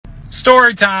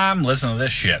Story time. Listen to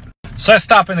this shit. So I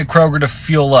stop into Kroger to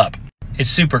fuel up. It's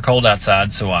super cold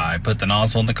outside, so I put the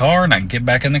nozzle in the car and I get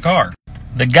back in the car.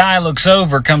 The guy looks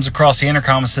over, comes across the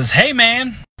intercom and says, "Hey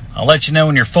man, I'll let you know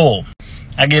when you're full."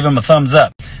 I give him a thumbs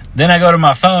up. Then I go to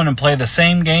my phone and play the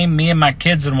same game me and my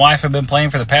kids and wife have been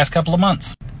playing for the past couple of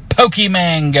months.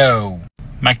 Pokemon Go.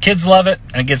 My kids love it,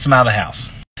 and it gets them out of the house.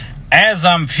 As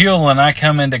I'm fueling, I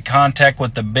come into contact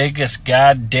with the biggest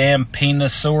goddamn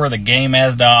penisaur the game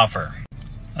has to offer.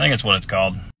 I think that's what it's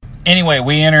called. Anyway,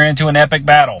 we enter into an epic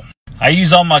battle. I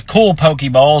use all my cool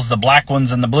Pokeballs, the black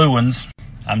ones and the blue ones.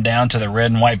 I'm down to the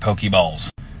red and white Pokeballs.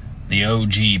 The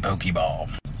OG Pokeball.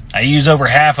 I use over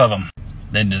half of them.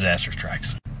 Then disaster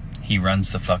strikes. He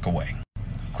runs the fuck away.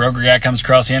 Kroger guy comes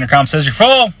across the intercom, says, "You're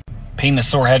full."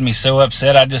 Penisaur had me so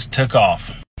upset I just took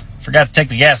off. Forgot to take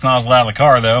the gas nozzle out of the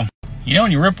car, though. You know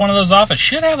when you rip one of those off, it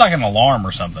should have like an alarm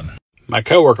or something. My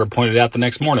coworker pointed out the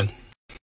next morning.